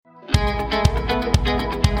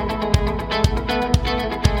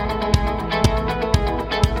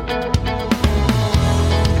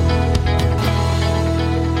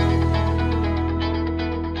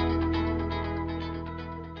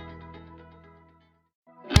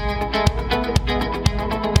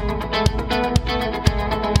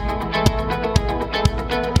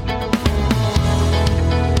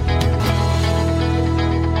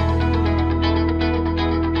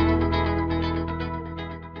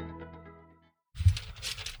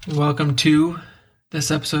Welcome to this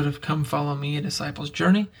episode of Come Follow Me, a Disciple's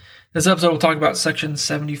Journey. This episode will talk about section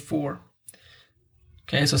 74.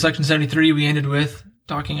 Okay, so section 73 we ended with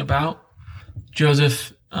talking about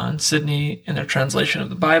Joseph and Sidney and their translation of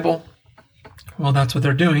the Bible. Well, that's what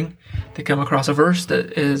they're doing. They come across a verse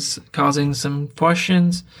that is causing some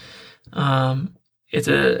questions. It's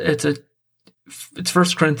 1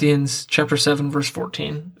 Corinthians chapter 7, verse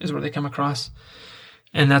 14 is where they come across.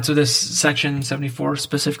 And that's what this section 74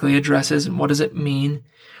 specifically addresses. And what does it mean?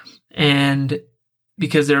 And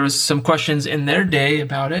because there was some questions in their day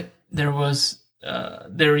about it, this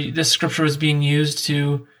scripture was being used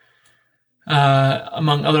to,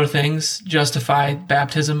 among other things, justify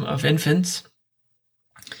baptism of infants.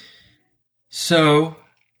 So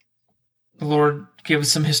the Lord gave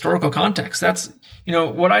us some historical context. That's,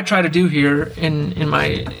 what I try to do here in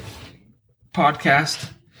my podcast.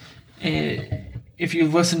 If you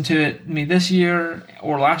listened to me this year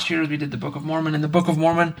or last year, we did the Book of Mormon. In the Book of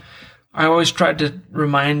Mormon, I always tried to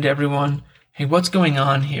remind everyone, hey, what's going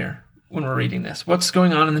on here when we're reading this? What's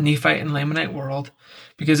going on in the Nephite and Lamanite world?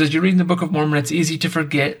 Because as you're reading the Book of Mormon, it's easy to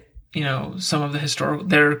forget, some of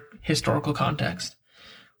their historical context.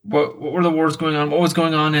 What were the wars going on? What was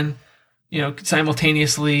going on in,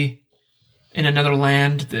 simultaneously in another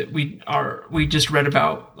land that we just read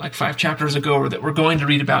about like 5 chapters ago, or that we're going to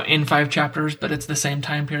read about in 5 chapters, but it's the same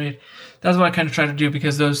time period. That's what I kind of try to do,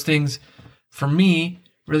 because those things, for me,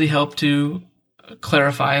 really help to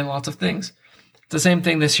clarify lots of things. It's the same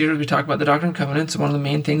thing this year as we talk about the Doctrine and Covenants. One of the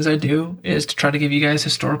main things I do is to try to give you guys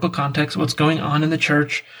historical context, what's going on in the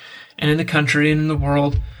church and in the country and in the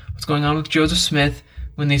world, what's going on with Joseph Smith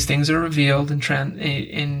when these things are revealed and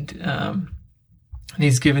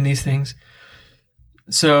he's given these things.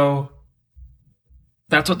 So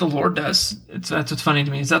that's what the Lord does. That's what's funny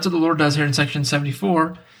to me, is that's what the Lord does here in section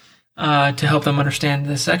 74 to help them understand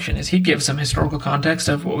this section, is he gives some historical context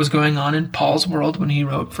of what was going on in Paul's world when he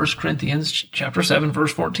wrote 1 Corinthians chapter 7,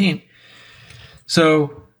 verse 14.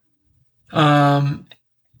 So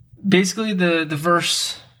basically the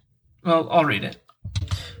verse, well, I'll read it.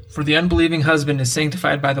 For the unbelieving husband is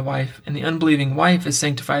sanctified by the wife, and the unbelieving wife is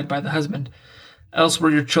sanctified by the husband. Else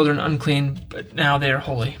were your children unclean, but now they are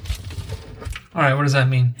holy. All right, what does that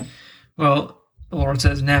mean? Well, the Lord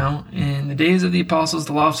says, now, in the days of the apostles,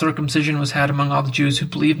 the law of circumcision was had among all the Jews who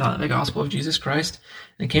believed not in the gospel of Jesus Christ.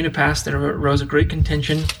 And it came to pass there arose a great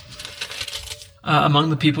contention among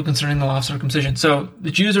the people concerning the law of circumcision. So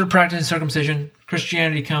the Jews are practicing circumcision.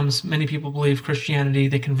 Christianity comes. Many people believe Christianity.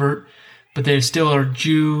 They convert, but they still are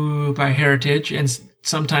Jew by heritage, and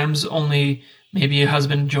sometimes only maybe a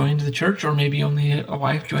husband joined the church, or maybe only a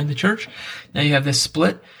wife joined the church. Now you have this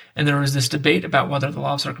split, and there was this debate about whether the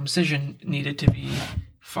law of circumcision needed to be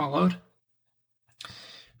followed.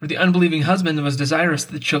 For the unbelieving husband was desirous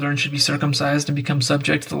that the children should be circumcised and become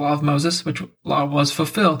subject to the law of Moses, which law was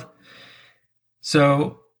fulfilled.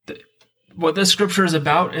 So what this scripture is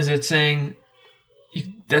about is it's saying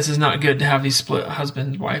this is not good to have these split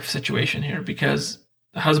husband-wife situation here, because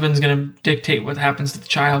the husband's going to dictate what happens to the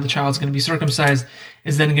child. The child's going to be circumcised,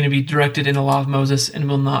 is then going to be directed in the law of Moses, and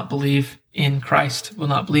will not believe in Christ, will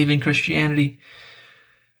not believe in Christianity,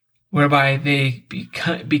 whereby they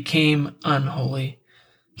became unholy.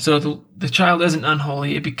 So the child isn't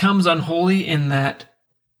unholy. It becomes unholy in that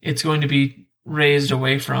it's going to be raised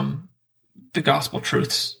away from the gospel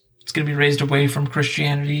truths. It's going to be raised away from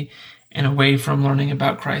Christianity and away from learning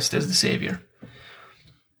about Christ as the Savior.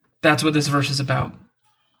 That's what this verse is about.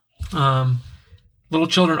 Little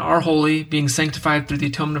children are holy, being sanctified through the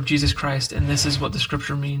atonement of Jesus Christ, and this is what the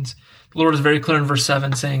scripture means. The Lord is very clear in verse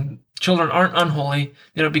 7 saying, children aren't unholy.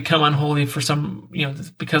 They don't become unholy for some,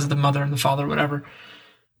 because of the mother and the father, whatever.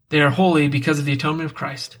 They are holy because of the atonement of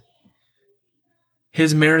Christ.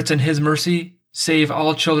 His merits and his mercy save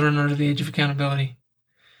all children under the age of accountability.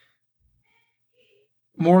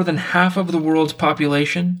 More than half of the world's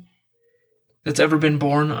population that's ever been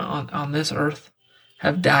born on this earth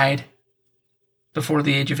have died before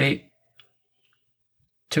the age of 8.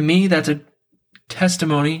 To me, that's a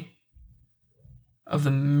testimony of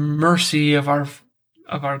the mercy of our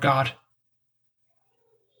God.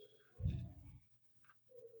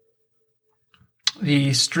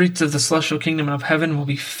 The streets of the celestial kingdom of heaven will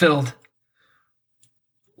be filled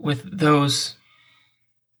with those.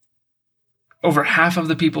 Over half of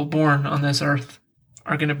the people born on this earth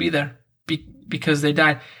are going to be there because they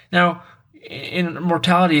died. Now, in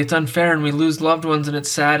mortality, it's unfair, and we lose loved ones, and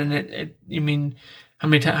it's sad. And how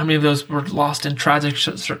many of those were lost in tragic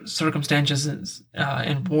circumstances,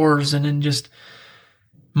 in wars, and in just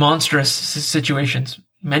monstrous situations?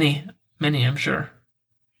 Many, I'm sure.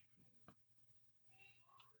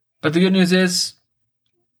 But the good news is,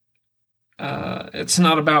 it's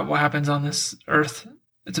not about what happens on this earth.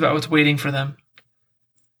 It's about what's waiting for them.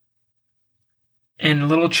 And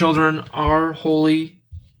little children are holy,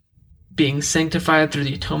 being sanctified through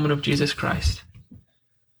the atonement of Jesus Christ.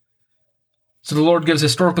 So the Lord gives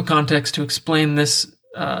historical context to explain this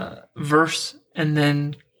verse, and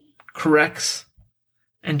then corrects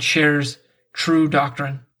and shares true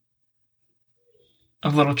doctrine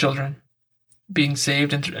of little children being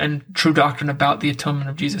saved, and true doctrine about the atonement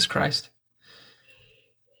of Jesus Christ.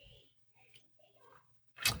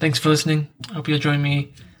 Thanks for listening. I hope you'll join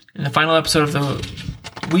me in the final episode of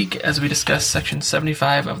the week as we discuss section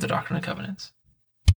 75 of the Doctrine and Covenants.